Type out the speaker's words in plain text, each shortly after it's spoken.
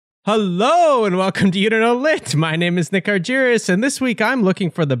Hello and welcome to You Don't Know Lit. My name is Nick Argyris, and this week I'm looking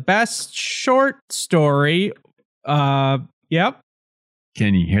for the best short story. Yep.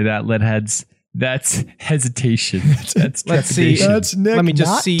 Can you hear that, lit heads? That's hesitation. That's Let's see. That's Nick. Let me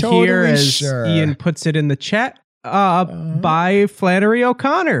just see totally here as sure. Ian puts it in the chat. By Flannery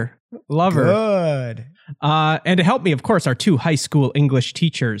O'Connor. Love her. Good. And to help me, of course, our two high school English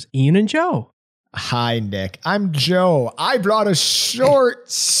teachers, Ian and Joe. Hi, Nick. I'm Joe. I brought a short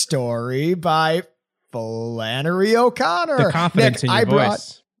story by Flannery O'Connor. The confidence Nick, in your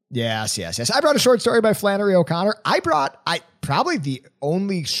voice. Yes. I brought a short story by Flannery O'Connor. I probably the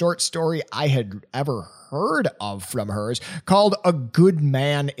only short story I had ever heard of from hers, called A Good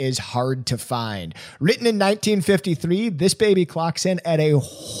Man is Hard to Find. Written in 1953, this baby clocks in at a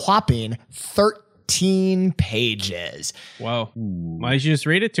whopping 13 pages. Whoa. Why don't you just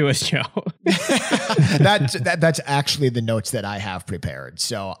read it to us, Joe? That's actually the notes that I have prepared.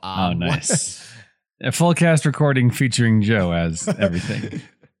 So, oh, nice. A full cast recording featuring Joe as everything.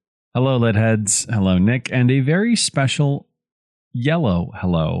 Hello, lit heads. Hello, Nick. And a very special yellow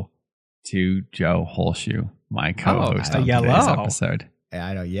hello to Joe Holshoe, my co-host on today's episode. Yeah,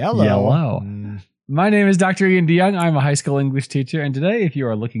 I know, yellow. My name is Dr. Ian DeYoung. I'm a high school English teacher, and today, if you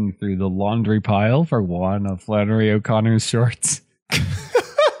are looking through the laundry pile for one of Flannery O'Connor's shorts,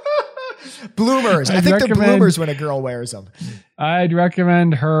 bloomers. I think they're bloomers when a girl wears them. I'd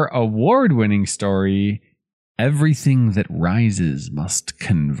recommend her award-winning story, Everything That Rises Must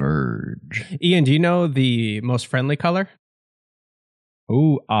Converge. Ian, do you know the most friendly color?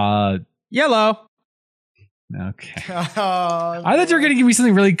 Yellow. Okay. I thought you were going to give me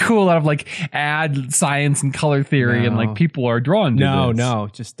something really cool out of like ad science and color theory and like people are drawn to this. No,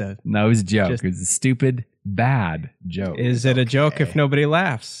 just a... No, it was a joke. It's a stupid, bad joke. Is it a joke if nobody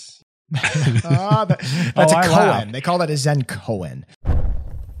laughs? That's a koan. They call that a Zen koan.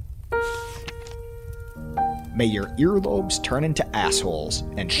 May your earlobes turn into assholes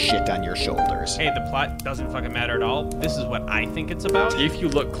and shit on your shoulders. Hey, the plot doesn't fucking matter at all. This is what I think it's about. If you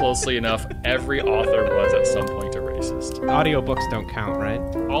look closely enough, every author was at some point a racist. Audiobooks don't count, right?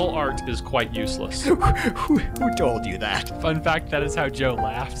 All art is quite useless. Who told you that? Fun fact, that is how Joe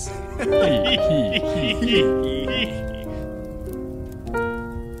laughs.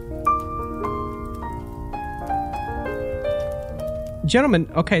 Gentlemen,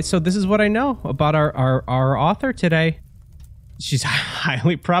 okay, so this is what I know about our author today. She's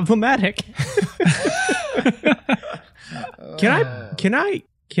highly problematic. Can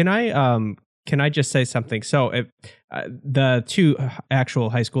I just say something? So if, the two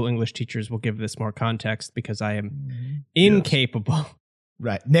actual high school English teachers will give this more context because I am incapable.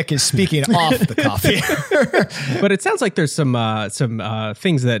 Right. Nick is speaking off the coffee. But it sounds like there's some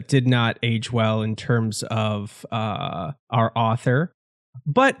things that did not age well in terms of our author.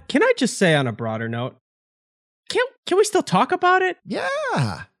 But can I just say on a broader note, can we still talk about it?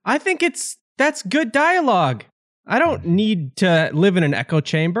 Yeah. I think that's good dialogue. I don't need to live in an echo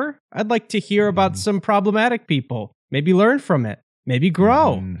chamber. I'd like to hear about some problematic people. Maybe learn from it. Maybe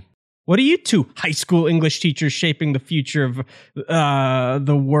grow. What are you two high school English teachers shaping the future of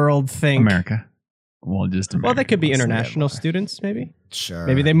the world think? America. Well, just America. Well, they could be international students, maybe. Sure.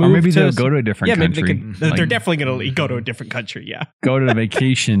 Maybe they move. Or maybe they'll go to a different country. Maybe they could, they're definitely going to go to a different country. Yeah. Go to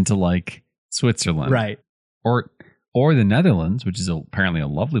vacation to like Switzerland, right? Or the Netherlands, which is apparently a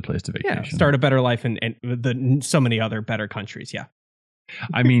lovely place to vacation. Yeah. Start a better life in so many other better countries. Yeah.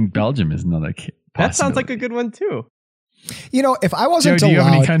 I mean, Belgium is another. That sounds like a good one too. You know, if I wasn't Joe, do you allowed,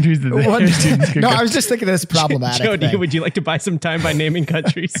 have any countries that students could no, go? I was just thinking of this problematic Joe, thing. would you like to buy some time by naming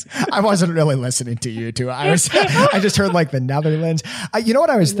countries? I wasn't really listening to you two. I just heard like the Netherlands. You know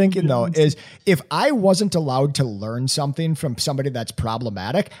what I was thinking though is if I wasn't allowed to learn something from somebody that's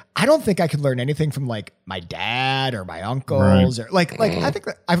problematic, I don't think I could learn anything from like my dad or my uncles or like I think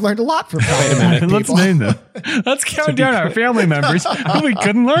that I've learned a lot from problematic people. Let's name them. Let's count down our family members who we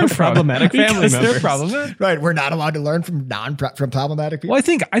couldn't learn from. Problematic family members. They're problematic. Right, we're not allowed to learn from problematic people. Well,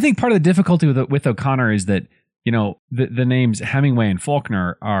 I think part of the difficulty with O'Connor is that, you know, the names Hemingway and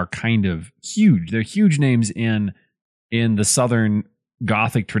Faulkner are kind of huge. They're huge names in the Southern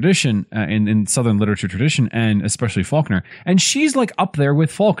Gothic tradition, in Southern literature tradition, and especially Faulkner. And she's like up there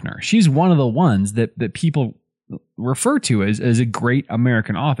with Faulkner. She's one of the ones that people refer to as a great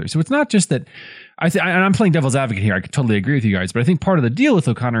American author. So it's not just that and I'm playing devil's advocate here. I could totally agree with you guys, but I think part of the deal with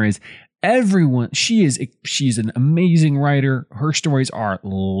O'Connor is she's an amazing writer. Her stories are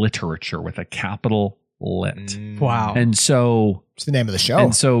literature with a capital lit. Wow. And so it's the name of the show.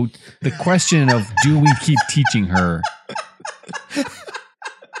 And so the question of do we keep teaching her?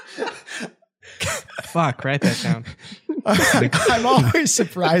 Fuck, write that down. I'm always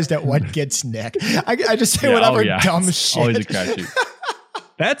surprised at what gets Nick. I just say whatever dumb it's shit. always a crapshoot.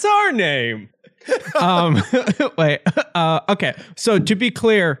 That's our name. Wait. Okay. So to be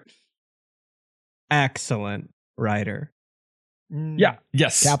clear, excellent writer. Yeah.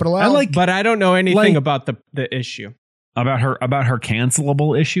 Yes. Capital L. I like But I don't know anything about the issue about her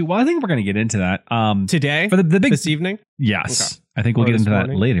cancelable issue. Well, I think we're going to get into that today. For the big this evening. Yes, Okay. I think we'll Or get this into that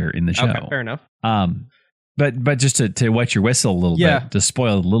morning? later in the show. Okay, fair enough. But just to wet your whistle a little bit, to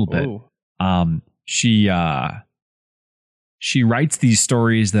spoil it a little bit. Ooh. She writes these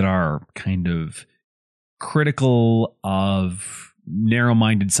stories that are kind of critical of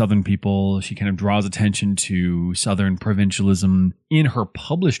narrow-minded Southern people. She kind of draws attention to Southern provincialism in her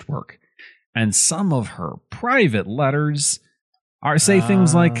published work. And some of her private letters say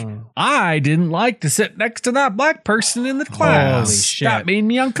things like, I didn't like to sit next to that black person in the class. Holy shit. That made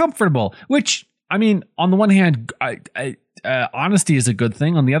me uncomfortable. Which, I mean, on the one hand, honesty is a good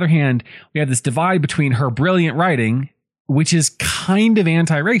thing. On the other hand, we have this divide between her brilliant writing, which is kind of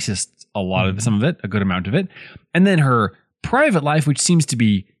anti-racist, some of it, a good amount of it, and then her private life, which seems to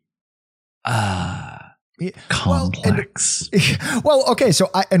be complex. Okay. So,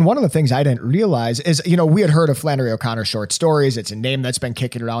 and one of the things I didn't realize is, we had heard of Flannery O'Connor short stories. It's a name that's been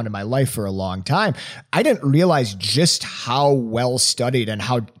kicking around in my life for a long time. I didn't realize just how well studied and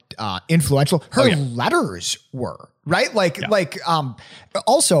how influential her letters were. Right?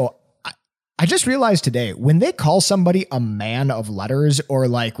 Also, I just realized today, when they call somebody a man of letters, or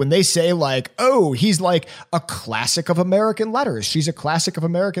when they say oh, he's like a classic of American letters. She's a classic of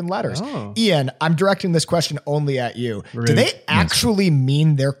American letters. Oh. Ian, I'm directing this question only at you. Rude. Do they actually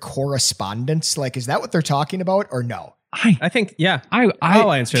mean their correspondence? Is that what they're talking about, or no? I think,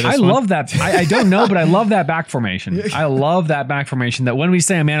 I'll answer this I one. love that. I don't know, but I love that back formation. I love that back formation, that when we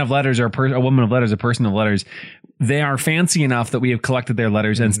say a man of letters or a woman of letters, a person of letters, they are fancy enough that we have collected their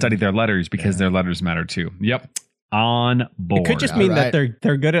letters and studied their letters because their letters matter too. Yep. On board. It could just mean that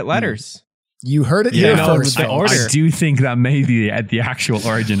they're good at letters. You heard it here first. the folks. order. I do think that may be at the actual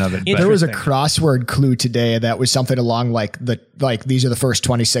origin of it. It- But There was a Interesting. crossword clue today that was something along these are the first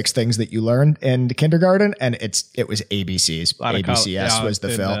 26 things that you learned in kindergarten, and it was ABCs. A lot of ABCS was the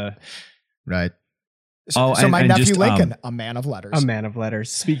in fill. Right. Oh, So my and nephew just, Lincoln, a man of letters. a man of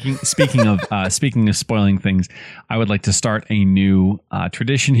letters. speaking of spoiling things, I would like to start a new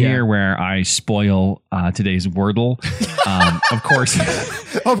tradition here where I spoil today's Wordle. Of course,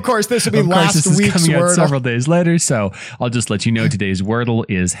 this will be of course, last this is week's coming out Wordle. several days later. So I'll just let you know today's Wordle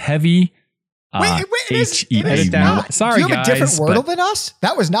is heavy. Wait, it is H-E-A-V. not. Sorry, Do you have guys, a different Wordle but than us?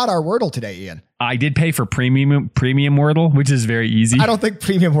 That was not our Wordle today, Ian. I did pay for premium Wordle, which is very easy. I don't think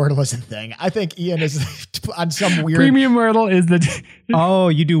premium Wordle is a thing. I think Ian is on some weird. Premium Wordle is the Oh,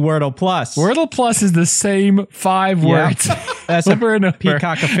 you do Wordle Plus. Wordle Plus is the same 5 words. That's a over and over.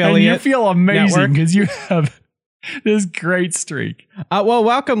 Peacock And affiliate you feel amazing network. because you have this great streak. Well,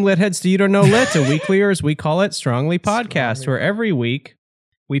 welcome, Litheads, to You Don't Know Lit, a weekly, or as we call it, Strongly podcast, where every week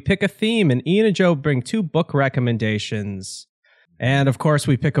we pick a theme, and Ian and Joe bring 2 book recommendations. And of course,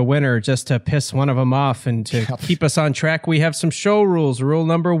 we pick a winner just to piss one of them off. And to keep us on track, we have some show rules. Rule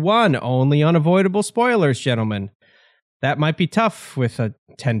number 1, only unavoidable spoilers, gentlemen. That might be tough with a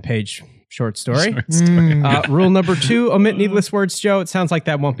 10-page short story. Rule number 2, omit needless words, Joe. It sounds like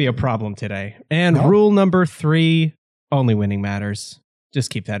that won't be a problem today. And rule number 3, only winning matters. Just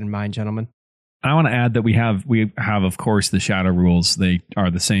keep that in mind, gentlemen. I want to add that we have, of course, the shadow rules. They are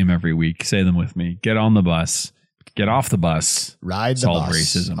the same every week. Say them with me. Get on the bus. Get off the bus. Ride the solve bus.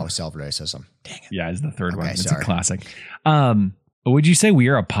 racism. Oh, solve racism. Dang it. Yeah, is the third one. It's sorry. a classic. Would you say we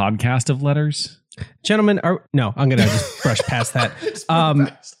are a podcast of letters? Gentlemen, no, I'm going to just brush past that.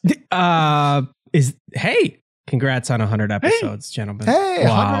 Congrats on 100 episodes, gentlemen. Hey,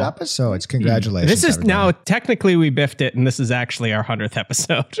 Wow. 100 episodes. Congratulations. This is everybody. now, technically we biffed it, and this is actually our 100th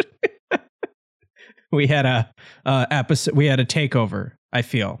episode. We had a takeover, I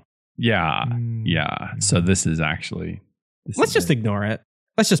feel. Yeah. Yeah. So this is actually... Let's just ignore it.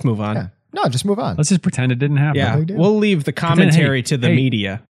 Let's just move on. Yeah. No, just move on. Let's just pretend it didn't happen. Yeah, big deal. we'll leave the commentary to the hey.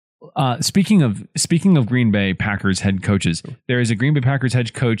 media. Speaking of Green Bay Packers head coaches, there is a Green Bay Packers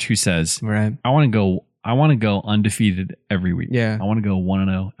head coach who says, Right. I want to go undefeated every week. Yeah. I want to go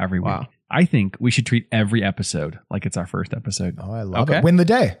 1-0 every week. Wow. I think we should treat every episode like it's our first episode. Oh, I love Okay. it. Win the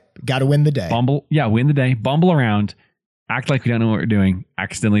day. Got to win the day. Win the day, bumble around, act like we don't know what we're doing,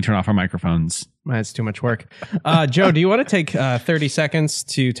 accidentally turn off our microphones, That's too much work. Joe, do you want to take 30 seconds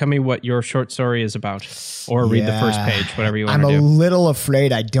to tell me what your short story is about? Or read the first page, whatever you want to do. I'm a little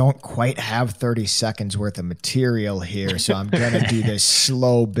afraid I don't quite have 30 seconds worth of material here, so I'm going to do this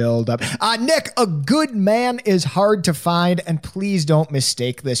slow build up. Nick, a good man is hard to find, and please don't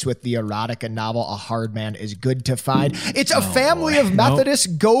mistake this with the erotica novel A Hard Man is Good to Find. It's a family of Methodists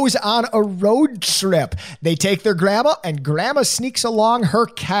goes on a road trip. They take their grandma, and grandma sneaks along her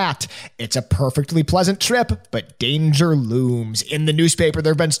cat. It's a perfectly pleasant trip, but danger looms. In the newspaper,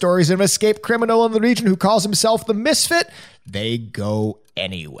 there have been stories of an escaped criminal in the region who calls himself the Misfit. They go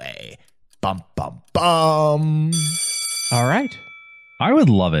anyway. Bum, bum, bum. All right. I would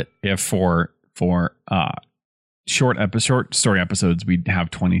love it if for short story episodes, we'd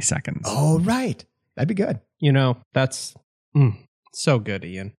have 20 seconds. Oh, right. That'd be good. You know, that's so good,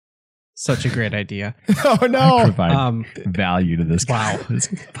 Ian. Such a great idea. Oh, no. I provide value to this, this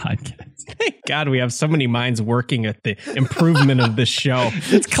podcast. Thank God we have so many minds working at the improvement of this show.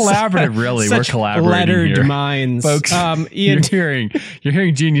 It's collaborative, really. We're collaborating lettered here. minds. Folks, Ian, you're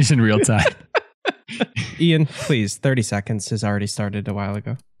hearing genius in real time. Ian, please, 30 seconds has already started a while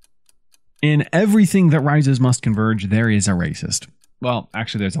ago. In everything that rises must converge, there is a racist. Well,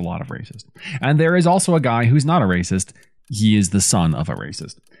 actually, there's a lot of racists. And there is also a guy who's not a racist. He is the son of a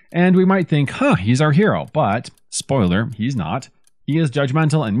racist. And we might think, he's our hero. But, spoiler, he's not. He is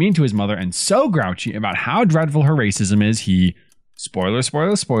judgmental and mean to his mother and so grouchy about how dreadful her racism is,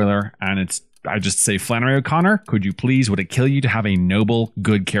 spoiler, and I just say, Flannery O'Connor, could you please, would it kill you to have a noble,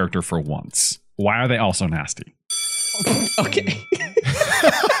 good character for once? Why are they all so nasty? Okay.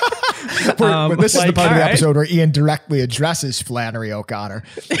 This is the part of the episode where Ian directly addresses Flannery O'Connor.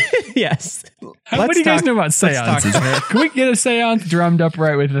 Yes. What do you guys know about seances? Can we get a seance drummed up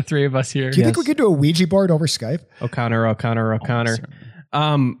right with the three of us here? Do you think we could do a Ouija board over Skype? O'Connor.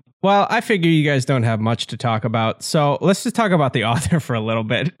 Well, I figure you guys don't have much to talk about, so let's just talk about the author for a little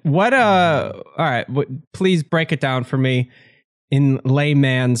bit. All right, please break it down for me in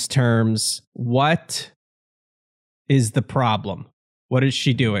layman's terms. What is the problem? What is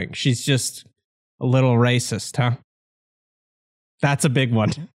she doing? She's just a little racist, huh? That's a big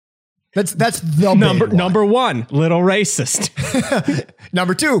one. That's the number one, little racist.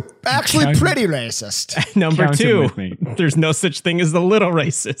 Number two, actually pretty racist. Number two, there's no such thing as the little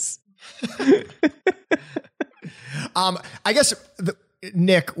racist. I guess,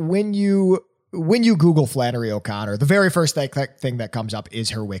 Nick, when you Google Flannery O'Connor, the very first thing that comes up is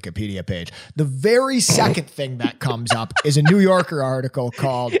her Wikipedia page. The very second thing that comes up is a New Yorker article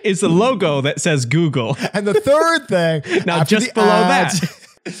called... It's a logo that says Google. And the third thing... Now, just below that...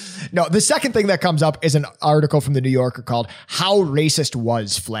 No, the second thing that comes up is an article from the New Yorker called "How Racist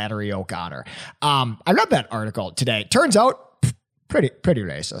Was Flannery O'Connor." I read that article today. Turns out, pretty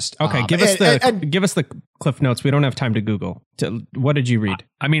racist. Okay, give us the Cliff Notes. We don't have time to Google. What did you read?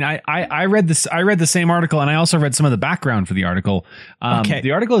 I mean, I read this. I read the same article, and I also read some of the background for the article. Okay.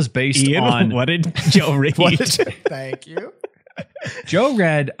 The article is based on what did Joe read? Thank you. Joe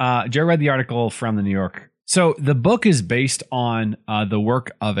read the article from the New Yorker. So the book is based on the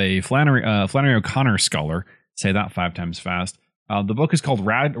work of a Flannery O'Connor scholar. Say that 5 times fast. The book is called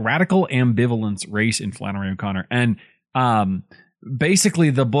Radical Ambivalence, Race in Flannery O'Connor. And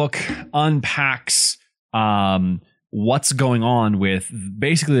basically the book unpacks what's going on with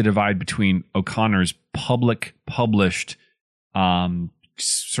basically the divide between O'Connor's published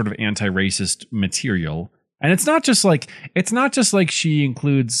sort of anti-racist material. And it's not just like she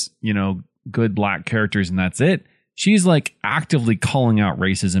includes, good black characters and that's it. She's like actively calling out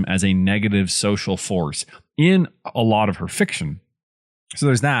racism as a negative social force in a lot of her fiction. So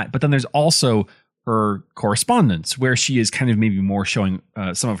there's that, but then there's also her correspondence where she is kind of maybe more showing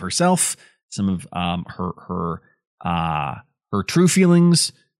some of herself, some of her true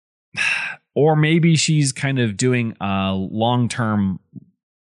feelings, or maybe she's kind of doing long-term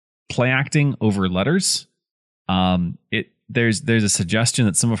play acting over letters. There's a suggestion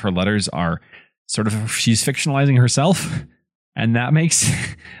that some of her letters are sort of she's fictionalizing herself, and that makes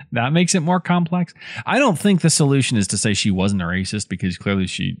it more complex. I don't think the solution is to say she wasn't a racist, because clearly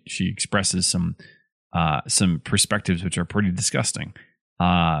she expresses some perspectives which are pretty disgusting.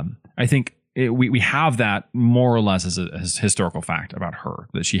 I think we have that more or less as a historical fact about her,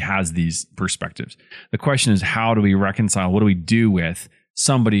 that she has these perspectives. The question is, how do we reconcile? What do we do with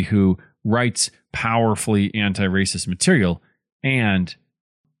somebody who writes powerfully anti-racist material and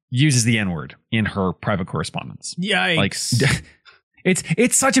uses the N-word in her private correspondence? Yikes. Like,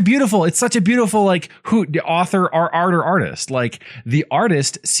 it's such a beautiful like, who the author or artist, like the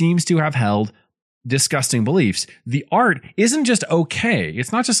artist seems to have held disgusting beliefs, the art isn't just okay.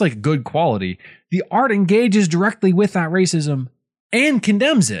 It's not just like good quality. The art engages directly with that racism and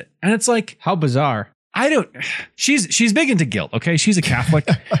condemns it. And it's like, How bizarre. she's big into guilt. Okay. She's a Catholic.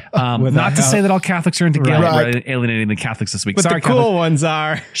 Not to say that all Catholics are into guilt. Right. We're alienating the Catholics this week. But Sorry, the cool Catholic. ones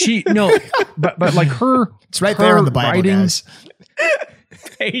are But like her, It's right there in the Bible, writing, guys.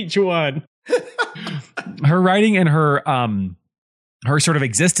 page 1. her writing and her sort of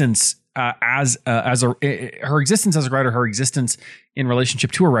existence her existence as a writer, her existence in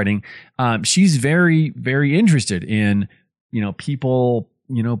relationship to her writing, she's very, very interested in, people,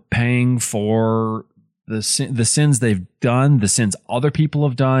 paying for the sins they've done, the sins other people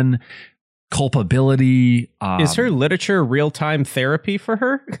have done, culpability. Is her literature real-time therapy for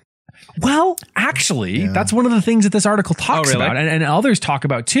her? Well, actually, that's one of the things that this article talks about, and others talk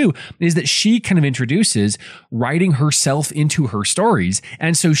about too, is that she kind of introduces writing herself into her stories.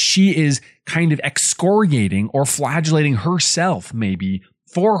 And so she is kind of excoriating or flagellating herself maybe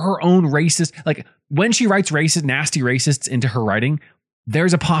for her own racist, like when she writes nasty racists into her writing,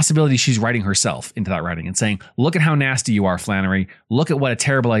 there's a possibility she's writing herself into that writing and saying, look at how nasty you are, Flannery. Look at what a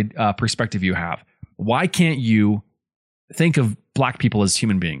terrible perspective you have. Why can't you think of black people as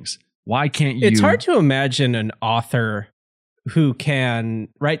human beings? Why can't you? It's hard to imagine an author who can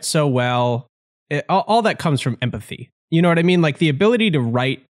write so well. All that comes from empathy. You know what I mean? Like the ability to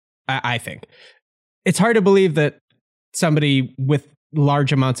write, I think. It's hard to believe that somebody with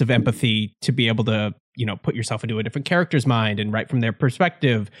large amounts of empathy to be able to, put yourself into a different character's mind and write from their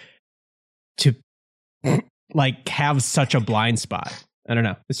perspective to like have such a blind spot. I don't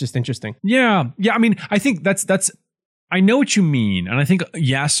know. It's just interesting. Yeah. I mean, I think that's I know what you mean. And I think,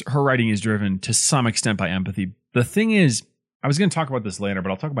 yes, her writing is driven to some extent by empathy. The thing is, I was going to talk about this later, but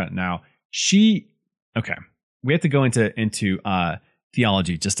I'll talk about it now. We have to go into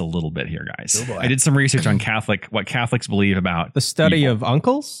theology just a little bit here, guys. Oh, I did some research on what Catholics believe about the study evil. of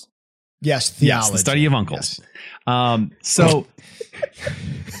uncles. Yes, theology. Yes, the study of uncles. Yes.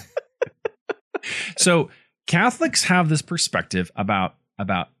 So Catholics have this perspective about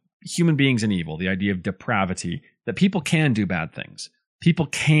human beings and evil, the idea of depravity, that people can do bad things. People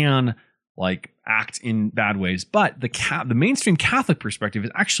can like act in bad ways. But the mainstream Catholic perspective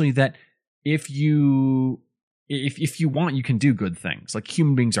is actually that if you want, you can do good things. Like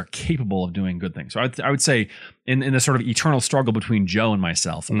human beings are capable of doing good things. So I would say in the sort of eternal struggle between Joe and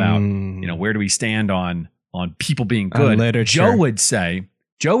myself about, where do we stand on people being good? Joe would say,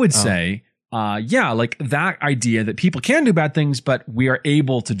 like that idea that people can do bad things, but we are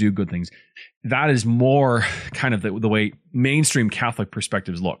able to do good things. That is more kind of the way mainstream Catholic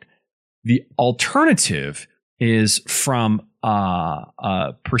perspectives look. The alternative is from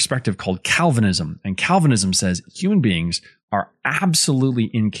a perspective called Calvinism. And Calvinism says human beings are absolutely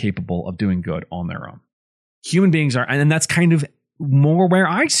incapable of doing good on their own. Human beings are, and that's kind of more where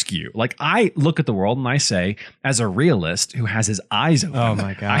I skew. Like I look at the world and I say, as a realist who has his eyes open. Oh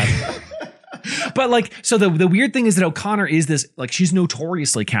my God. But like, so the weird thing is that O'Connor is this, like, she's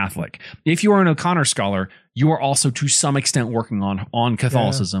notoriously Catholic. If you are an O'Connor scholar, you are also to some extent working on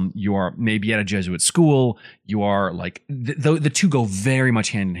Catholicism. You are maybe at a Jesuit school. You are like, the two go very much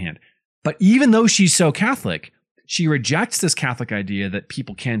hand in hand. But even though she's so Catholic, she rejects this Catholic idea that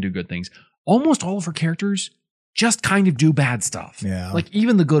people can do good things. Almost all of her characters just kind of do bad stuff. Yeah. Like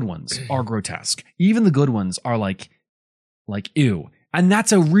even the good ones are grotesque. Even the good ones are like ew. And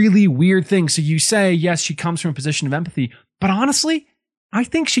that's a really weird thing. So you say, yes, she comes from a position of empathy, but honestly, I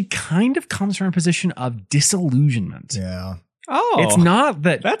think she kind of comes from a position of disillusionment. Yeah. Oh, It's not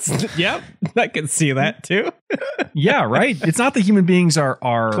that. yep. I can see that too. Yeah, right. It's not that human beings are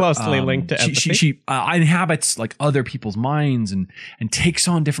Closely linked to empathy. She inhabits like other people's minds and takes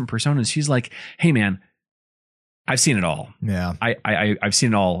on different personas. She's like, hey man, I've seen it all. Yeah. I've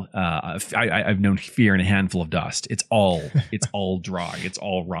seen it all. I've known fear in a handful of dust. It's all dry. It's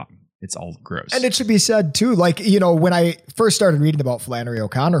all rotten. It's all gross. And it should be said too, like, when I first started reading about Flannery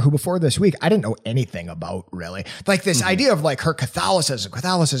O'Connor, who before this week, I didn't know anything about really. Like this idea of like her Catholicism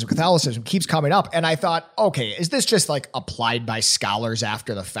keeps coming up. And I thought, okay, is this just like applied by scholars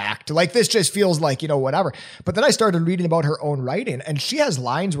after the fact? Like this just feels like, whatever. But then I started reading about her own writing and she has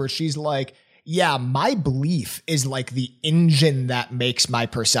lines where she's like, yeah, my belief is like the engine that makes my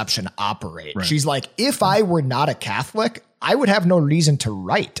perception operate. Right. She's like, if I were not a Catholic, I would have no reason to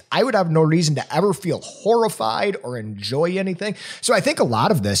write. I would have no reason to ever feel horrified or enjoy anything. So I think a lot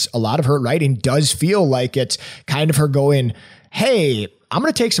of her writing does feel like it's kind of her going, hey, I'm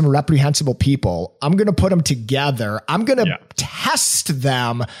going to take some reprehensible people. I'm going to put them together. I'm going to test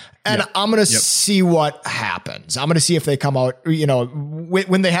them And I'm going to see what happens. I'm going to see if they come out,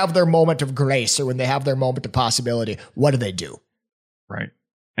 when they have their moment of grace or when they have their moment of possibility, what do they do? Right.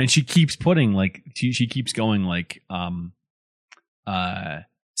 And she keeps putting she keeps going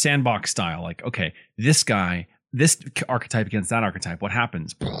sandbox style. Like, okay, this guy, this archetype against that archetype, what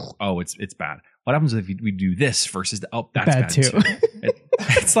happens? Oh, it's bad. What happens if we do this versus that's bad too?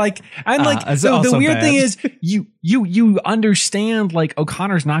 It's like, and so the weird thing is you understand like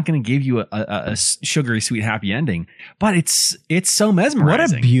O'Connor's not going to give you a sugary sweet happy ending, but it's so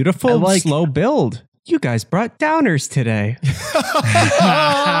mesmerizing. What a beautiful slow build. You guys brought downers today.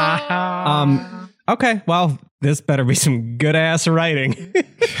 Okay, well, this better be some good ass writing.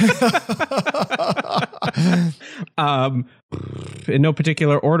 In no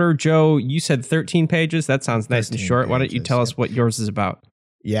particular order, Joe, you said 13 pages. That sounds nice and short. Why don't you tell us what yours is about?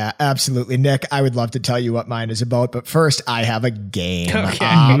 Yeah, absolutely. Nick, I would love to tell you what mine is about, but first I have a game.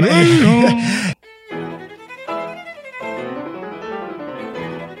 Okay.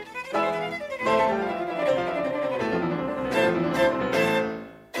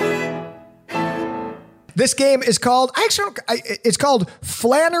 This game is called, it's called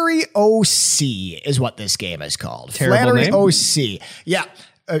Flannery OC is what this game is called. Terrible Flannery name. OC. Yeah,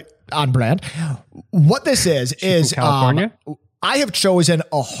 on brand. What this is California? I have chosen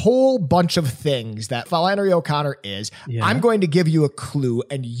a whole bunch of things that Flannery O'Connor is. Yeah. I'm going to give you a clue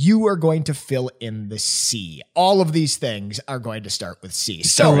and you are going to fill in the C. All of these things are going to start with C.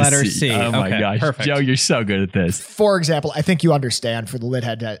 So letter C. Oh my gosh. Perfect. Joe, you're so good at this. For example, I think you understand for the lit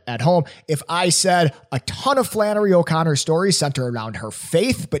head at home, if I said a ton of Flannery O'Connor stories center around her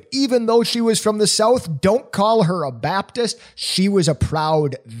faith, but even though she was from the South, don't call her a Baptist. She was a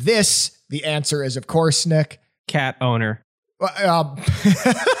proud this. The answer is, of course, Nick. Cat owner. I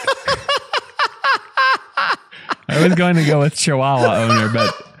was going to go with Chihuahua owner,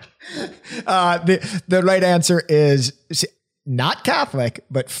 but the right answer is not Catholic,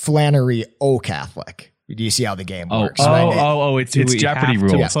 but Flannery O-Catholic. Do you see how the game works? It's Jeopardy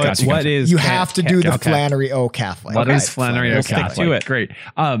rules. Gotcha. What is you have to do the Flannery O-Catholic. What is Flannery O-Catholic? Stick to it. Great.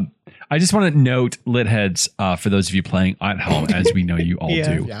 I just want to note, lit heads, for those of you playing at home, as we know you all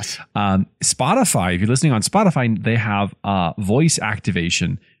do. Yes. Spotify, if you're listening on Spotify, they have voice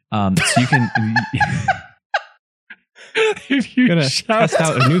activation. So you can... If you test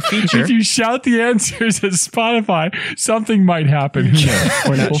out a new feature. If you shout the answers at Spotify, something might happen. Who knows?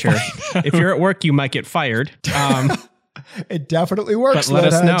 We're not sure. If you're at work, you might get fired. It definitely works. But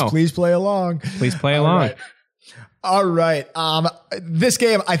let us know. Please play along. Please play along. All right. This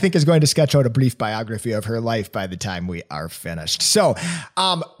game, I think, is going to sketch out a brief biography of her life by the time we are finished. So,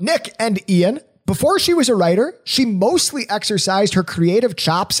 Nick and Ian, before she was a writer, she mostly exercised her creative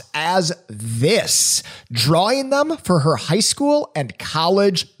chops as this, drawing them for her high school and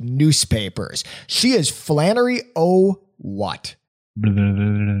college newspapers. She is Flannery O. what?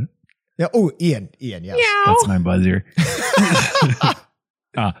 Yeah. Oh, Ian, yes. That's my buzzer.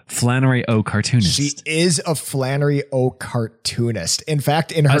 Flannery O. cartoonist. She is a Flannery O. cartoonist. In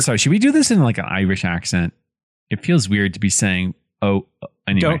fact, in her... sorry, should we do this in like an Irish accent? It feels weird to be saying, anyway.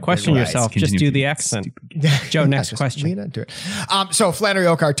 Don't question yourself. Just do the accent. Joe, next question. Lean into it. So Flannery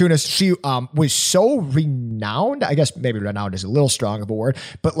O. cartoonist, she was so renowned. I guess maybe renowned is a little strong of a word,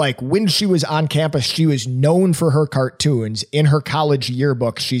 but like when she was on campus, she was known for her cartoons. In her college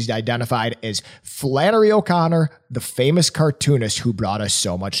yearbook, she's identified as Flannery O'Connor, the famous cartoonist who brought us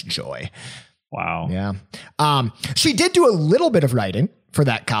so much joy. Wow. Yeah. She did do a little bit of writing for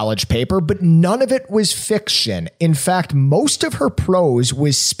that college paper, but none of it was fiction. In fact, most of her prose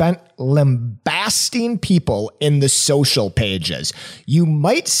was spent lambasting people in the social pages. You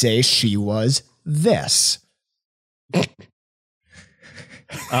might say she was this.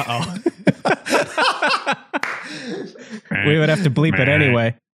 Uh-oh. We would have to bleep it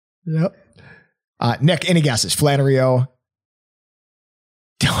anyway. Yep. Nick, any guesses? Flannery O?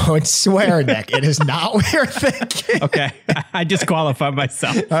 Don't swear, Nick. It is not what you're thinking. Okay. I disqualify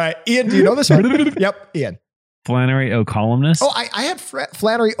myself. All right. Ian, do you know this one? Yep. Ian. Flannery O. columnist? Oh, I had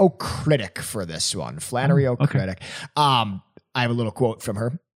Flannery O. critic for this one. Flannery O. critic. I have a little quote from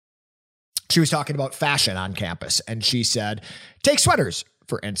her. She was talking about fashion on campus, and she said, take sweaters,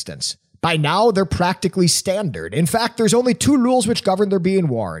 for instance. By now, they're practically standard. In fact, there's only 2 rules which govern their being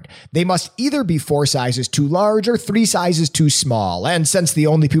worn. They must either be 4 sizes too large or 3 sizes too small. And since the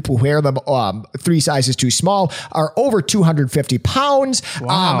only people who wear them 3 sizes too small are over 250 pounds,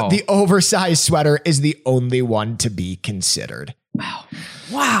 the oversized sweater is the only one to be considered.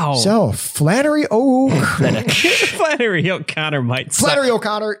 Wow. So, Flannery O. critic. Flannery O'Connor might suck. Flannery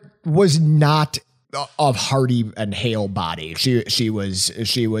O'Connor was not of hearty and hale body. She was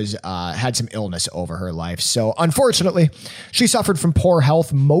had some illness over her life. So unfortunately, she suffered from poor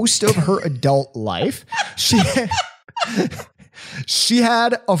health most of her adult life. She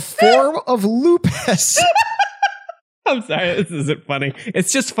had a form of lupus. I'm sorry, this isn't funny.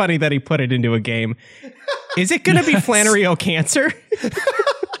 It's just funny that he put it into a game. Is it going to be Flannery O'Cancer?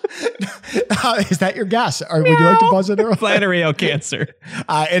 Is that your guess? Or would you like to buzz it early? Flannery O'Cancer.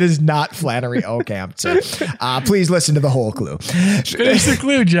 It is not Flannery O'Cancer. Please listen to the whole clue. Finish the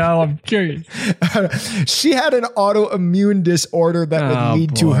clue, Joe. I'm curious. She had an autoimmune disorder that would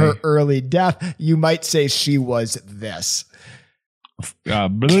lead to her early death. You might say she was this.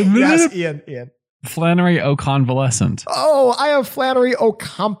 Yes, Ian. Flannery O'Convalescent. Oh, I have Flannery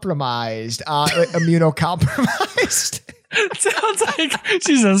O'Compromised. Immunocompromised. Sounds like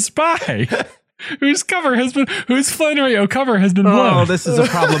she's a spy. Whose Flannery O'Cover has been blown. Oh, this is a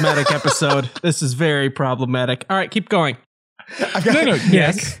problematic episode. This is very problematic. All right, keep going.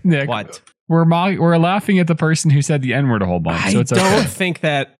 Yes, Nick. What? We're laughing at the person who said the N-word a whole bunch. So it's okay. I don't think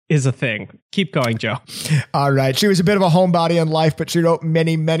that is a thing. Keep going, Joe. All right. She was a bit of a homebody in life, but she wrote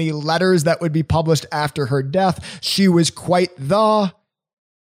many, many letters that would be published after her death. She was quite the...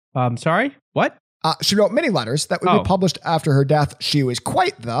 Sorry? What? She wrote many letters that would be published after her death. She was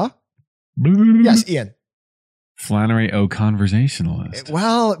quite the... Yes, Ian. Flannery O'Conversationalist.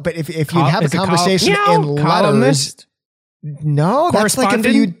 well, but if you have a conversation in letters... No, that's like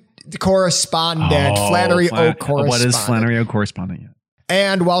if you... Correspondent, Flannery O'Correspondent. What is Flannery O'Correspondent?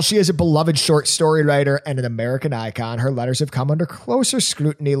 And while she is a beloved short story writer and an American icon, her letters have come under closer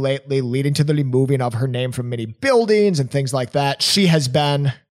scrutiny lately, leading to the removing of her name from many buildings and things like that. She has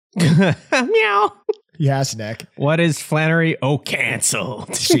been... Meow. Yes, Nick. What is Flannery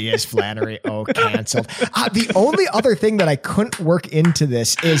O'Canceled? She is Flannery O'Canceled. The only other thing that I couldn't work into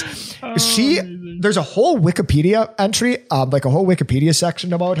this is there's a whole Wikipedia entry, like a whole Wikipedia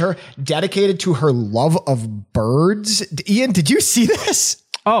section about her dedicated to her love of birds. Ian, did you see this?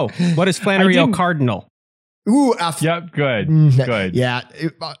 Oh, what is Flannery O'Cardinal? Ooh, yep, good. Good. Yeah.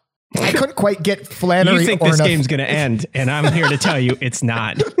 I couldn't quite get Flannery. You think this game's going to end, and I'm here to tell you it's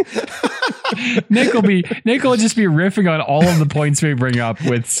not. Nick will just be riffing on all of the points we bring up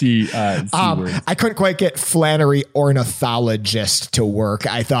with C words. I couldn't quite get Flannery ornithologist to work.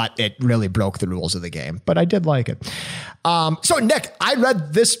 I thought it really broke the rules of the game, but I did like it. So Nick, I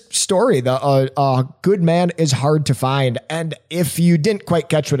read this story. The good man is hard to find. And if you didn't quite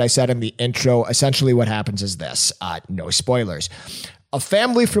catch what I said in the intro, essentially what happens is this, no spoilers. A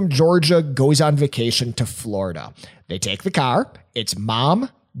family from Georgia goes on vacation to Florida. They take the car. It's mom,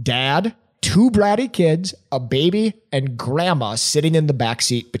 dad, 2 bratty kids, a baby, and grandma sitting in the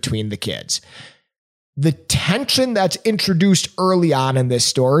backseat between the kids. The tension that's introduced early on in this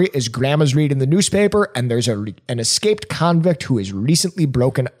story is grandma's reading the newspaper and there's an escaped convict who is recently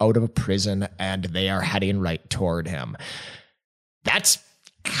broken out of a prison and they are heading right toward him. That's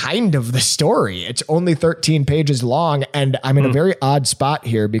kind of the story. It's only 13 pages long and I'm in a very odd spot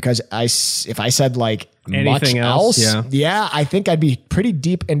here because if I said like anything else, yeah, I think I'd be pretty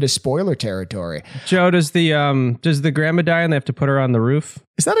deep into spoiler territory. Joe, does the grandma die and they have to put her on the roof?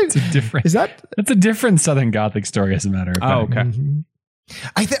 That's a different Southern Gothic story, as a matter of fact. Oh, okay. Mm-hmm.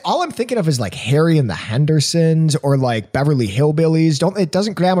 All I'm thinking of is like Harry and the Hendersons or like Beverly Hillbillies.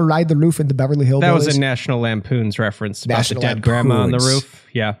 Doesn't grandma ride the roof in the Beverly Hillbillies? That was a National Lampoon's reference about the dead grandma on the roof.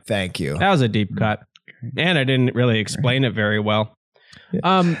 Yeah. Thank you. That was a deep cut. And I didn't really explain it very well.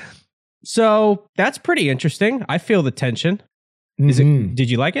 Yeah. So that's pretty interesting. I feel the tension. Did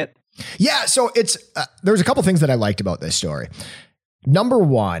you like it? Yeah. So there's a couple things that I liked about this story. Number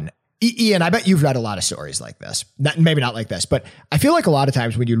one, Ian, I bet you've read a lot of stories like this. Maybe not like this, but I feel like a lot of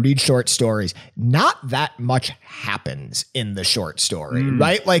times when you read short stories, not that much happens in the short story,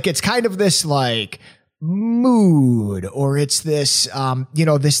 right? Like it's kind of this like mood or it's this,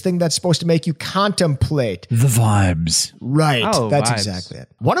 this thing that's supposed to make you contemplate. The vibes. Right. Oh, that's vibes. exactly it.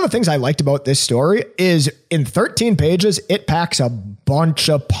 One of the things I liked about this story is in 13 pages, it packs a bunch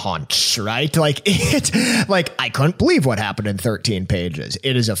of punch, right? Like I couldn't believe what happened in 13 pages.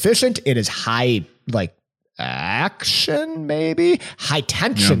 It is efficient. It is high, like action, maybe high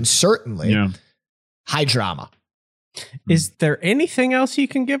tension, certainly. Yeah. High drama. Is there anything else you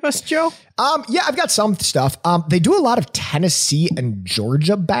can give us, Joe? Yeah, I've got some stuff. They do a lot of Tennessee and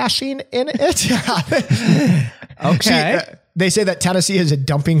Georgia bashing in it. Okay. They say that Tennessee is a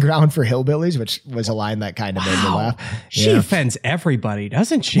dumping ground for hillbillies, which was a line that kind of made me laugh. She offends everybody,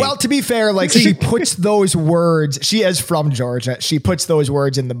 doesn't she? Well, to be fair, like she puts those words, she is from Georgia. She puts those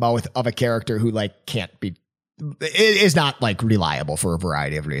words in the mouth of a character who like can't be it is not like reliable for a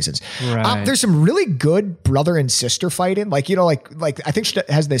variety of reasons. Right. There's some really good brother and sister fighting. Like, you know, like I think she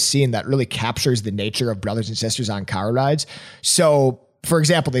has this scene that really captures the nature of brothers and sisters on car rides. So, for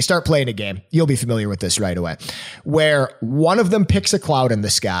example, they start playing a game. You'll be familiar with this right away, where one of them picks a cloud in the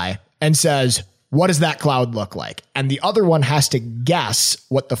sky and says, what does that cloud look like? And the other one has to guess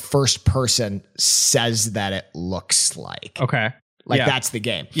what the first person says that it looks like. Okay. Like Yeah. that's the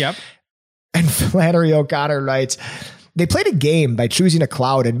game. Yep. And Flannery O'Connor writes, they played a game by choosing a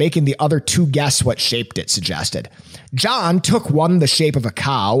cloud and making the other two guess what shape it suggested. John took one the shape of a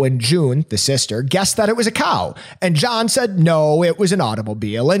cow, and June, the sister, guessed that it was a cow. And John said, no, it was an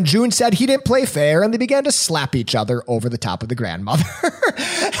automobile. And June said he didn't play fair, and they began to slap each other over the top of the grandmother.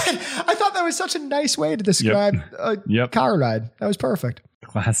 And I thought that was such a nice way to describe a car ride. That was perfect.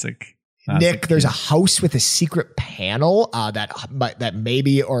 Classic. Nick, there's a house with a secret panel that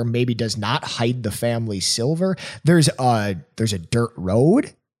maybe or maybe does not hide the family silver. There's a dirt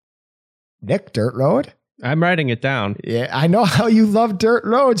road. Nick, dirt road? I'm writing it down. Yeah, I know how you love dirt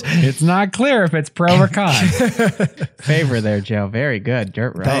roads. It's not clear if it's pro or con. Favor there, Joe. Very good.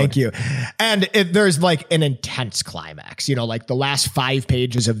 Dirt road. Thank you. And there's like an intense climax. You know, like the last 5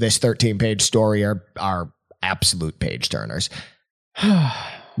 pages of this 13-page story are absolute page turners.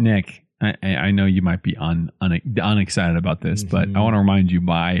 Nick, I know you might be unexcited about this, but I want to remind you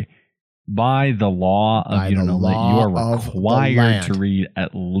by the law of you are required to read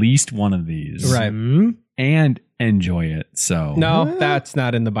at least one of these, Right. and enjoy it. So No, that's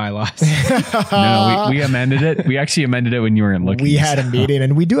not in the bylaws. no, we amended it. We actually amended it when you were in looking. We had a meeting,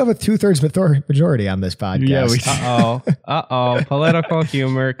 and we do have a 2/3 majority on this podcast. Yeah, we Uh-oh. Political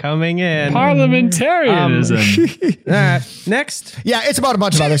humor coming in. Parliamentarianism. Next. Yeah, it's about a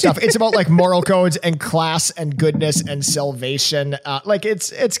bunch of other stuff. It's about like moral codes and class and goodness and salvation. Like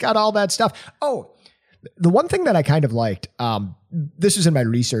it's got all that stuff. Oh, the one thing that I kind of liked, this was in my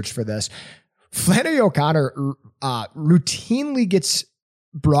research for this, Flannery O'Connor routinely gets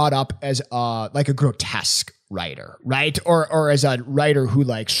brought up as like a grotesque writer, right? Or as a writer who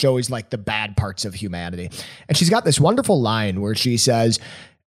like shows like the bad parts of humanity. And she's got this wonderful line where she says,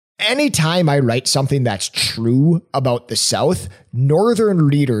 anytime I write something that's true about the South, Northern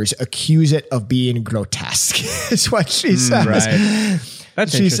readers accuse it of being grotesque, is what she says. Right.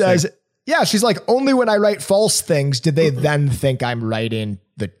 That's she interesting. says, yeah, she's like, only when I write false things did they then think I'm writing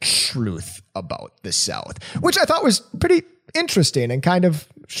the truth about the South, which I thought was pretty interesting and kind of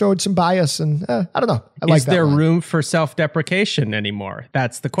showed some bias. And I don't know. I like Is that there line. room for self-deprecation anymore?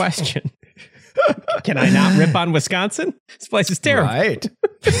 That's the question. Can I not rip on Wisconsin? This place is terrible. Right.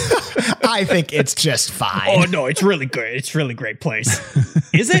 I think it's just fine. Oh, no, it's really good. It's a really great place.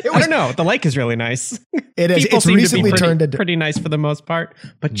 Is it? I don't know. The lake is really nice. It is. People It's seem recently to be turned into pretty nice for the most part,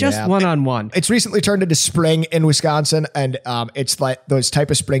 but just one-on-one. It's recently turned into spring in Wisconsin, and it's like those type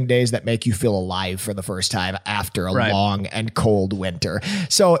of spring days that make you feel alive for the first time after a long and cold winter.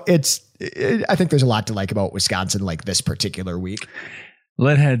 So I think there's a lot to like about Wisconsin, like this particular week.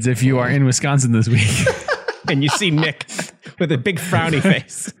 Leadheads, if you are in Wisconsin this week, And you see Nick with a big frowny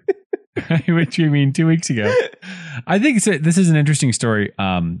face. which we mean 2 weeks ago. I think this is an interesting story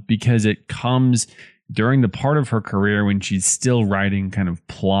because it comes during the part of her career when she's still writing kind of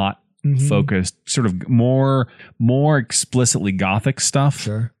plot focused, sort of more explicitly Gothic stuff.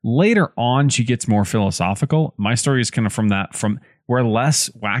 Sure. Later on, she gets more philosophical. My story is kind of from where less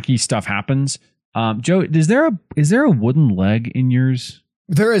wacky stuff happens. Joe, is there a wooden leg in yours?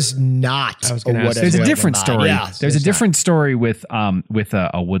 There is not. There's a different story. Yeah, there's a different story with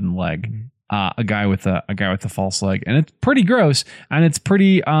a wooden leg, a guy with a false leg, and it's pretty gross. And it's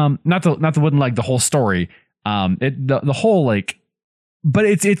pretty not the wooden leg. The whole story, the whole like, but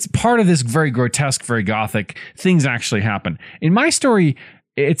it's part of this very grotesque, very Gothic. Things actually happen. In my story,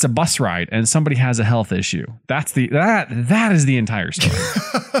 it's a bus ride and somebody has a health issue. That is the entire story.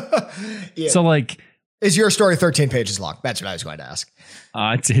 Yeah. So like. Is your story 13 pages long? That's what I was going to ask.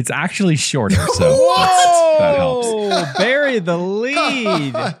 It's actually shorter, so Whoa! that helps. Bury the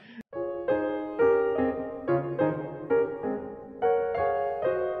lead.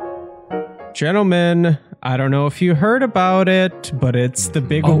 Gentlemen, I don't know if you heard about it, but it's the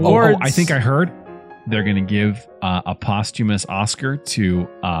big awards. I think I heard they're going to give a posthumous Oscar to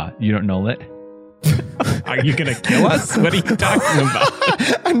You Don't Know Lit. Are you going to kill us? What are you talking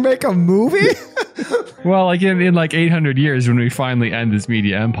about? And make a movie? Well, like in like 800 years, when we finally end this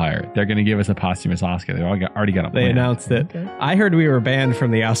media empire, they're going to give us a posthumous Oscar. They already got a plan. They announced it. Okay. I heard we were banned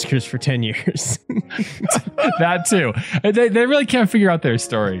from the Oscars for 10 years. That too. They really can't figure out their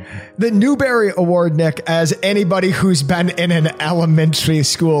story. The Newbery Award, Nick, as anybody who's been in an elementary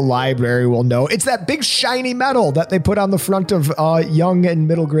school library will know, it's that big shiny medal that they put on the front of young and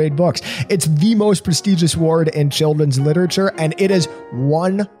middle grade books. It's the most prestigious award in children's literature, and it is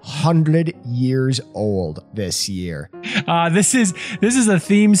 100 years old this year. This is a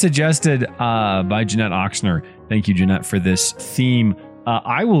theme suggested by Jeanette Oxner. Thank you, Jeanette, for this theme.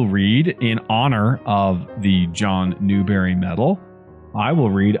 I will read in honor of the John Newbery Medal. I will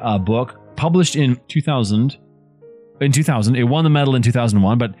read a book published in 2000. In 2000, it won the medal in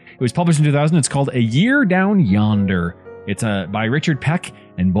 2001, but it was published in 2000. It's called A Year Down Yonder. It's by Richard Peck.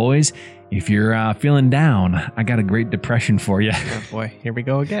 And boys, if you're feeling down, I got a Great Depression for you. Oh boy, here we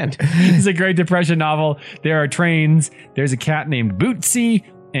go again. It's a Great Depression novel. There are trains. There's a cat named Bootsy.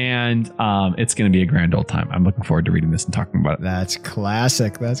 And it's going to be a grand old time. I'm looking forward to reading this and talking about it. That's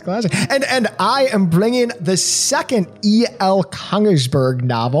classic. That's classic. And I am bringing the second E.L. Kongsberg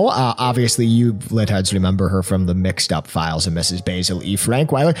novel. Obviously, you Litheads remember her from the Mixed Up Files of Mrs. Basil E.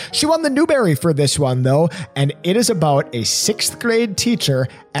 Frankweiler. She won the Newbery for this one, though, and it is about a 6th grade teacher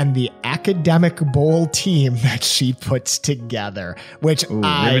and the academic bowl team that she puts together, which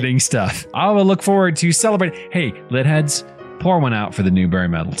riveting stuff. I will look forward to celebrating. Hey, Litheads, pour one out for the Newbery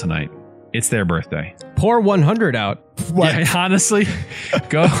Medal tonight. It's their birthday. Pour 100 out. What? Yeah, honestly,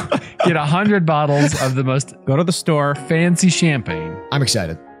 go get 100 bottles of the most go to the store fancy champagne. I'm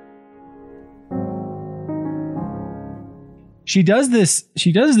excited. She does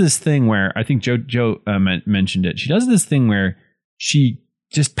this thing where I think Joe mentioned it. She does this thing where she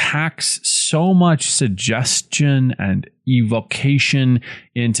just packs so much suggestion and evocation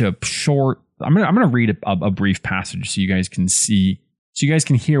into a short. I'm gonna read a brief passage so you guys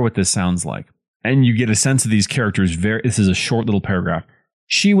can hear what this sounds like, and you get a sense of these characters. This is a short little paragraph.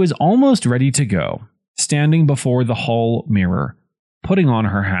 She was almost ready to go, standing before the hall mirror, putting on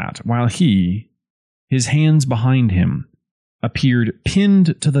her hat, while he, his hands behind him, appeared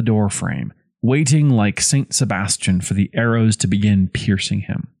pinned to the door frame, waiting like Saint Sebastian for the arrows to begin piercing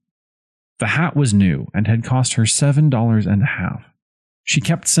him. The hat was new and had cost her $7.50. She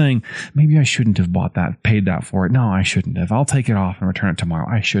kept saying, maybe I shouldn't have paid that for it. No, I shouldn't have. I'll take it off and return it tomorrow.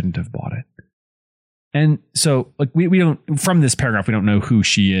 I shouldn't have bought it. And so, like, we don't, from this paragraph, we don't know who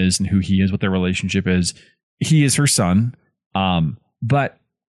she is and who he is, what their relationship is. He is her son. But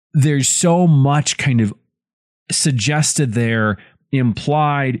there's so much kind of suggested there,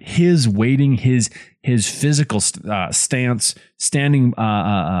 implied, his waiting, his physical stance, standing,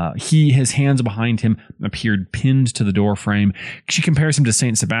 his hands behind him appeared pinned to the door frame. She compares him to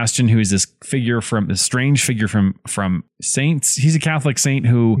Saint Sebastian, who is this strange figure from saints. He's a Catholic saint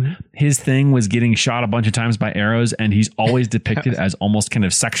who his thing was getting shot a bunch of times by arrows, and he's always depicted as almost kind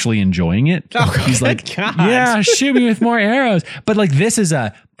of sexually enjoying it. He's like, God. Yeah, shoot me with more arrows. But like, this is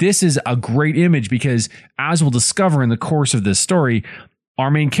a great image, because as we'll discover in the course of this story,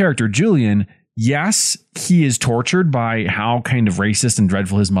 our main character, Julian, yes, he is tortured by how kind of racist and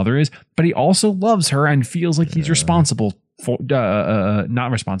dreadful his mother is, but he also loves her and feels like he's responsible for,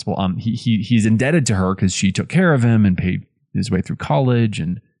 not responsible. He's indebted to her because she took care of him and paid his way through college.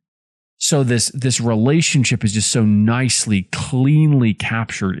 And so this relationship is just so nicely, cleanly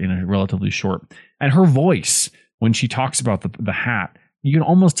captured in a relatively short, and her voice, when she talks about the hat, you can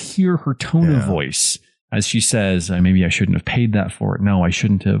almost hear her tone of voice as she says, maybe I shouldn't have paid that for it. No, I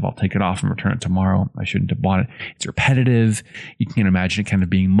shouldn't have. I'll take it off and return it tomorrow. I shouldn't have bought it. It's repetitive. You can imagine it kind of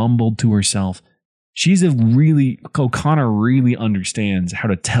being mumbled to herself. O'Connor really understands how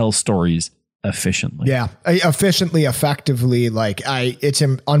to tell stories efficiently. Yeah, efficiently, effectively. It's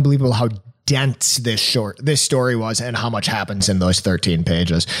unbelievable how dense this story was and how much happens in those 13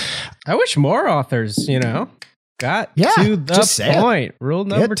 pages. I wish more authors, got to the point. Rule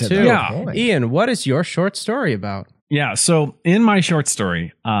number 2. Yeah. Ian, what is your short story about? Yeah. So in my short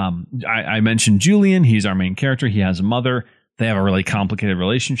story, I mentioned Julian. He's our main character. He has a mother. They have a really complicated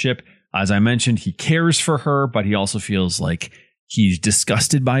relationship. As I mentioned, he cares for her, but he also feels like he's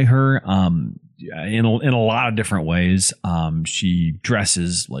disgusted by her in a lot of different ways. She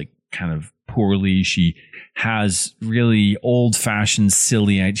dresses like kind of poorly. She has really old-fashioned,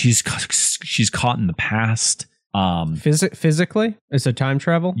 silly. She's caught in the past. Physically, is it time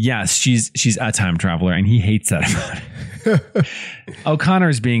travel? Yes, she's a time traveler, and he hates that about it.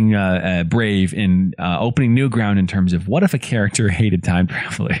 O'Connor's being brave in opening new ground in terms of what if a character hated time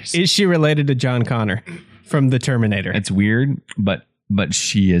travelers? Is she related to John Connor from The Terminator? It's weird, but but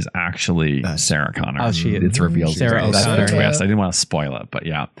she is actually Sarah Connor. Oh, she is. It's revealed. Sarah That's the O'Connor. twist. I didn't want to spoil it, but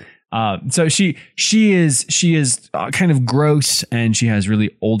yeah. So she is kind of gross, and she has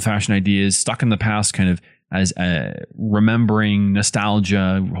really old fashioned ideas, stuck in the past, kind of as remembering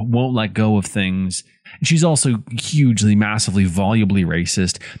nostalgia, won't let go of things. She's also hugely, massively, volubly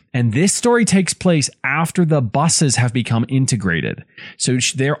racist. And this story takes place after the buses have become integrated. So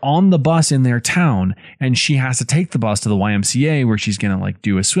they're on the bus in their town, and she has to take the bus to the YMCA where she's going to like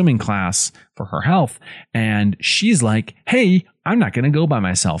do a swimming class for her health. And she's like, hey, I'm not going to go by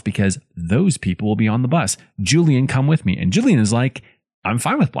myself because those people will be on the bus. Julian, come with me. And Julian is like, I'm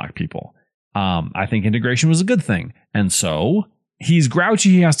fine with black people. I think integration was a good thing. And so he's grouchy.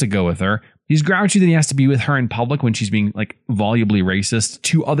 He has to go with her. He's grouchy that he has to be with her in public when she's being like volubly racist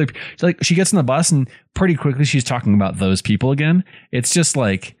to other people. Like she gets on the bus and pretty quickly she's talking about those people again. It's just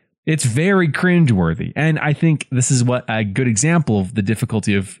like, it's very cringeworthy. And I think this is what a good example of the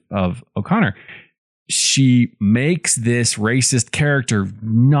difficulty of O'Connor. She makes this racist character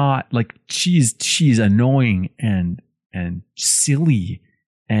not like she's annoying and silly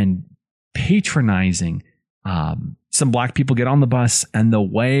and patronizing. Some black people get on the bus, and the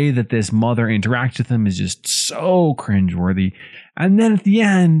way that this mother interacts with them is just so cringeworthy. And then at the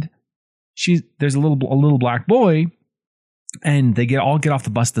end, there's a little black boy, and they all get off the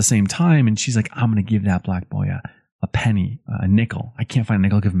bus at the same time. And she's like, I'm going to give that black boy a penny, a nickel. I can't find a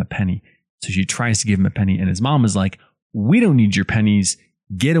nickel. I'll give him a penny. So she tries to give him a penny, and his mom is like, we don't need your pennies.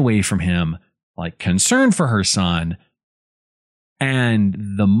 Get away from him. Like concerned for her son. And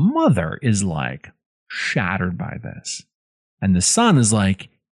the mother is like shattered by this. And the son is like,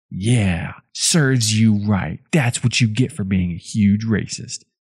 yeah, serves you right. That's what you get for being a huge racist.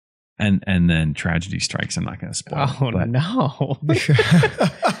 And then tragedy strikes. I'm not going to spoil it. Oh,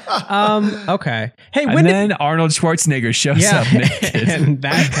 no. Okay. Hey, and then Arnold Schwarzenegger shows up naked and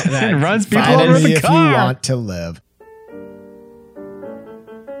that and runs people Find over me the if car. you want to live.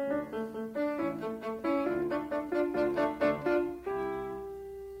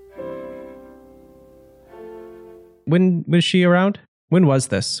 When was she around? When was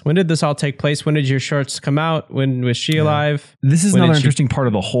this? When did this all take place? When did your shorts come out? When was she alive? This is When another did she- interesting part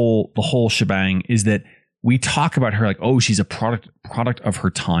of the whole shebang is that we talk about her like, oh, she's a product of her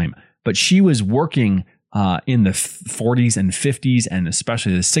time, but she was working in the 40s and 50s and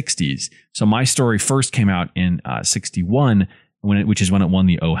especially the 60s. So my story first came out in 61, which is when it won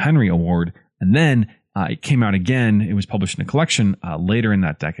the O. Henry Award, and then it came out again. It was published in a collection later in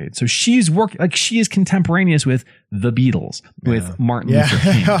that decade. So she's she is contemporaneous with the Beatles, with Martin Luther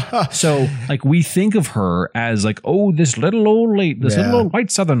King. So like we think of her as like, oh, this little old lady, little old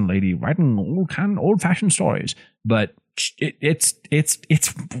white Southern lady writing old fashioned stories. But it's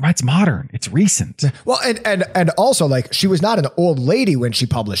modern. It's recent. Well, and also like she was not an old lady when she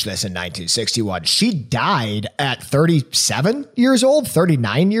published this in 1961. She died at 37 years old,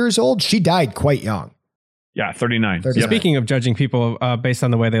 39 years old. She died quite young. Yeah, 39. Yep. Speaking of judging people based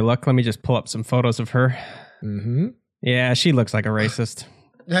on the way they look, let me just pull up some photos of her. Mm-hmm. Yeah, she looks like a racist.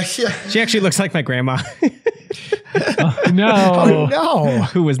 She actually looks like my grandma. No. Oh, no.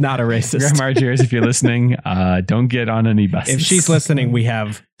 Who was not a racist. Grandma Argyris, if you're listening, don't get on any buses. If she's listening, we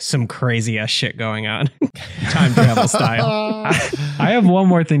have some crazy ass shit going on. Time travel style. I have one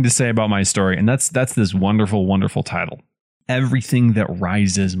more thing to say about my story, and that's this wonderful, wonderful title. Everything that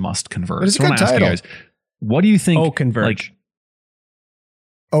rises must converge. It's a So I good wanna ask you title. guys, what do you think? Oh, converge. Like,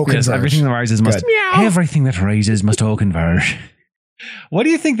 Oh, yes, converge. everything that rises must. Meow. Everything that rises must all converge. What do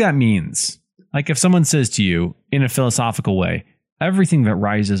you think that means? Like, if someone says to you in a philosophical way, everything that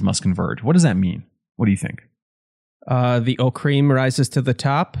rises must converge. What does that mean? What do you think? The O cream rises to the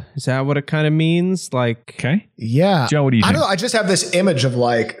top. Is that what it kind of means? Like, Okay, Yeah. Joe, what do you I think? don't know. I just have this image of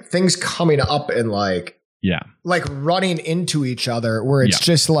like things coming up and like running into each other where it's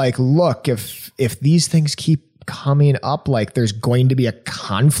just like, look, if these things keep coming up, like there's going to be a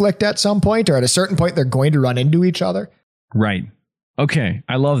conflict at some point, or at a certain point they're going to run into each other. Right. Okay,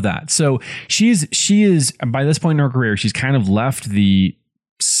 I love that. So she is by this point in her career, she's kind of left the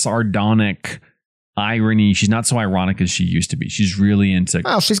sardonic irony. She's not so ironic as she used to be. She's really into.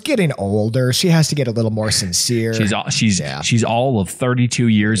 Well, she's getting older. She has to get a little more sincere. She's all of 32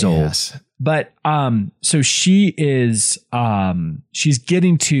 years old. Yes. But so she is she's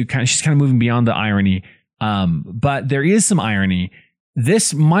getting to she's kind of moving beyond the irony. But there is some irony.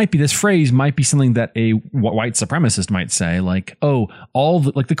 This phrase might be something that a white supremacist might say, like, oh,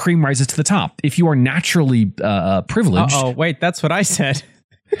 the cream rises to the top. If you are naturally privileged. oh, wait, that's what I said.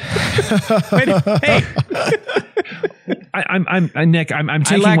 Wait, hey. Nick, I'm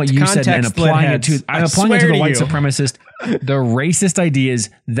taking what you said and applying it to. I'm applying it to the white supremacist, the racist ideas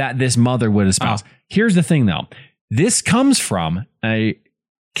that this mother would espouse. Here's the thing, though. This comes from a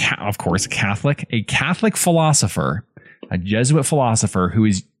Catholic philosopher, a Jesuit philosopher who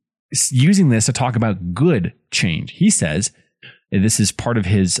is using this to talk about good change. He says, this is part of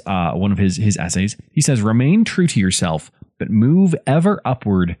his one of his essays. He says, remain true to yourself, but move ever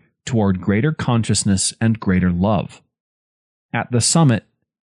upward toward greater consciousness and greater love. At the summit,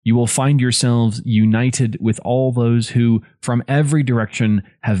 you will find yourselves united with all those who, from every direction,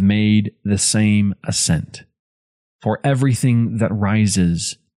 have made the same ascent. For everything that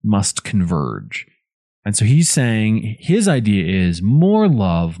rises must converge. And so he's saying his idea is more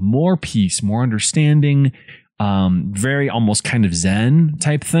love, more peace, more understanding, very almost kind of Zen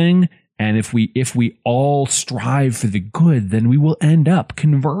type thing. And if we all strive for the good, then we will end up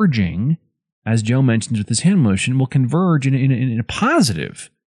converging, as Joe mentions with his hand motion, will converge in a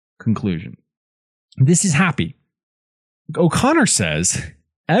positive conclusion. This is happy. O'Connor says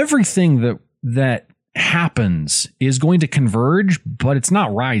everything that happens is going to converge, but it's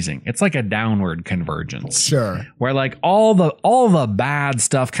not rising. It's like a downward convergence. Sure. Where like all the bad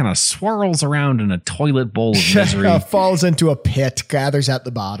stuff kind of swirls around in a toilet bowl of misery. Falls into a pit, gathers at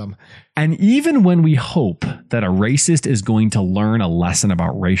the bottom. And even when we hope that a racist is going to learn a lesson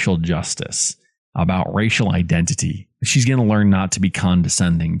about racial justice, about racial identity, she's going to learn not to be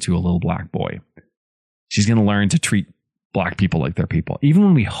condescending to a little black boy. She's going to learn to treat black people like they're people. Even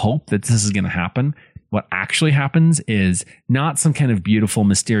when we hope that this is going to happen, what actually happens is not some kind of beautiful,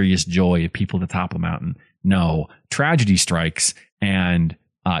 mysterious joy of people at the top of the mountain. No, tragedy strikes, and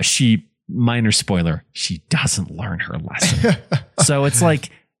minor spoiler, she doesn't learn her lesson. So it's like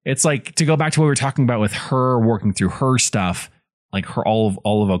to go back to what we were talking about with her working through her stuff, like all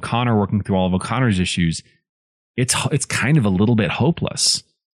of O'Connor working through all of O'Connor's issues. It's kind of a little bit hopeless.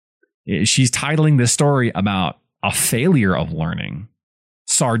 She's titling this story about a failure of learning,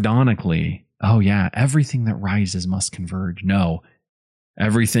 sardonically. Oh yeah, everything that rises must converge. No,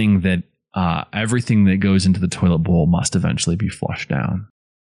 everything that goes into the toilet bowl must eventually be flushed down.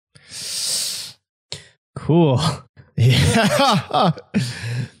 Cool. Yeah.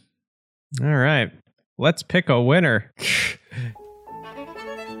 All right, let's pick a winner.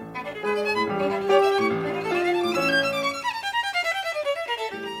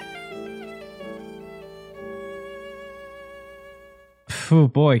 Oh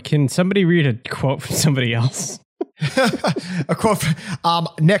boy, can somebody read a quote from somebody else? A quote.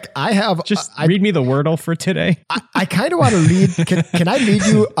 Nick, I have... read me the Wordle for today. I kind of want to read... Can I read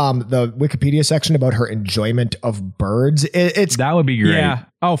you the Wikipedia section about her enjoyment of birds? That would be great. Yeah.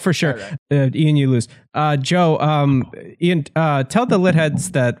 Oh, for sure. Right. Ian, you lose. Joe, Ian, tell the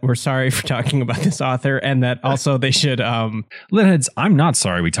litheads that we're sorry for talking about this author, and that also they should... Litheads, I'm not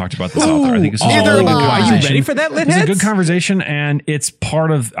sorry we talked about this author. I think this is neither a really am good I. conversation. Are you ready for that, litheads? It's a good conversation, and it's part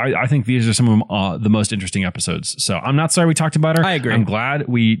of... I think these are some of the most interesting episodes. So I'm not sorry we talked about her. I agree. I'm glad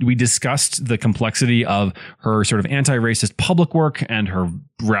we discussed the complexity of her sort of anti-racist public work and her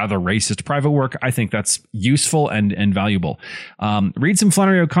rather racist private work. I think that's useful and valuable. Read some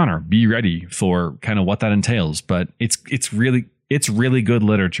Flannery O'Connor. Be ready for kind of what that entails, but it's really good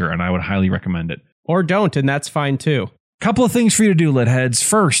literature, and I would highly recommend it. Or don't, and that's fine too. Couple of things for you to do, Litheads.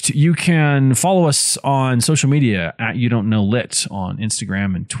 First, you can follow us on social media at You Don't Know Lit on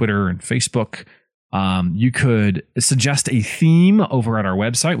Instagram and Twitter and Facebook. You could suggest a theme over at our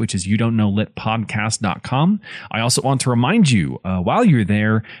website, which is youdon'tknowlitpodcast.com. I also want to remind you, while you're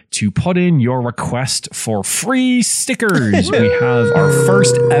there, to put in your request for free stickers. We have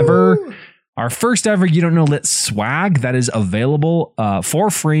our first ever You Don't Know Lit swag that is available for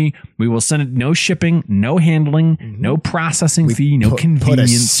free. We will send it, no shipping, no handling, no processing fee, no convenience put a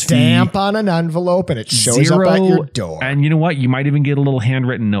stamp on an envelope and it shows up at your door. And you know what? You might even get a little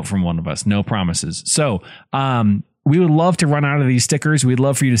handwritten note from one of us. No promises. So, we would love to run out of these stickers. We'd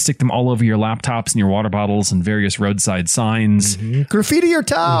love for you to stick them all over your laptops and your water bottles and various roadside signs. Mm-hmm. Graffiti your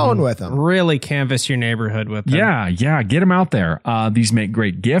town with them. Really canvas your neighborhood with them. Yeah. Get them out there. These make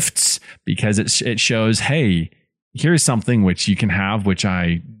great gifts because it shows, hey, here's something which you can have, which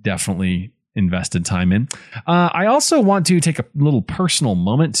I definitely invested time in. I also want to take a little personal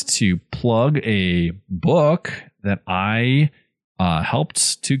moment to plug a book that I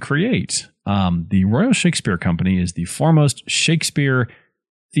helped to create. The Royal Shakespeare Company is the foremost Shakespeare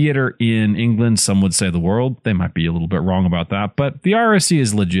theater in England. Some would say the world. They might be a little bit wrong about that, but the RSC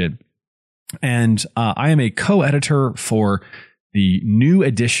is legit. And I am a co-editor for the new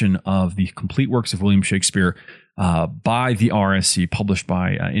edition of the Complete Works of William Shakespeare by the RSC, published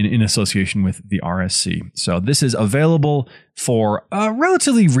by in association with the RSC. So this is available for a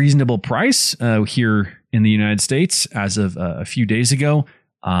relatively reasonable price here in the United States as of a few days ago.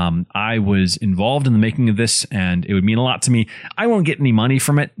 I was involved in the making of this, and it would mean a lot to me. I won't get any money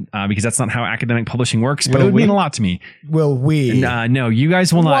from it because that's not how academic publishing works, but it would mean a lot to me. Will we? No, you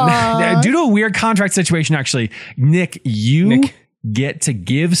guys will not. Due to a weird contract situation, actually, Nick, get to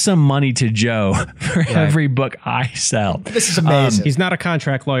give some money to Joe for every book I sell. This is amazing. He's not a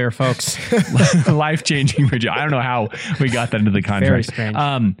contract lawyer, folks. Life-changing for Joe. I don't know how we got that into the contract. Very strange.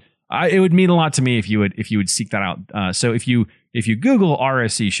 It would mean a lot to me if you would seek that out. So if you Google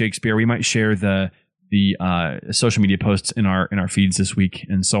RSC Shakespeare, we might share the social media posts in our feeds this week,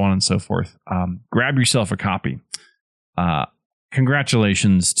 and so on and so forth. Grab yourself a copy.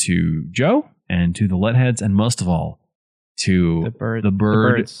 Congratulations to Joe and to the Leadheads, and most of all to the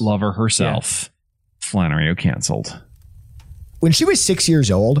bird lover herself, Flannery O'Canceled. When she was 6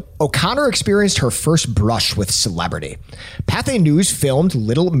 years old, O'Connor experienced her first brush with celebrity. Pathé News filmed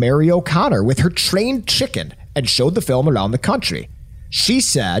little Mary O'Connor with her trained chicken and showed the film around the country. She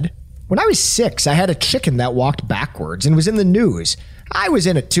said, "When I was 6, I had a chicken that walked backwards and was in the news. I was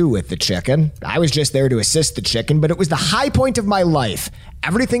in it too with the chicken. I was just there to assist the chicken, but it was the high point of my life.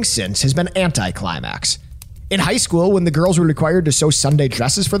 Everything since has been anticlimax." In high school, when the girls were required to sew Sunday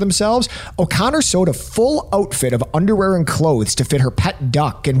dresses for themselves, O'Connor sewed a full outfit of underwear and clothes to fit her pet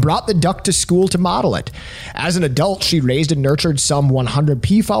duck and brought the duck to school to model it. As an adult, she raised and nurtured some 100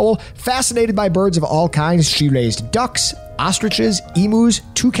 peafowl. Fascinated by birds of all kinds, she raised ducks, ostriches, emus,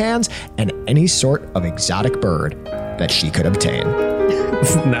 toucans, and any sort of exotic bird that she could obtain.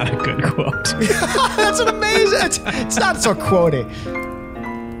 It's not a good quote. That's an amazing. It's not so quotey.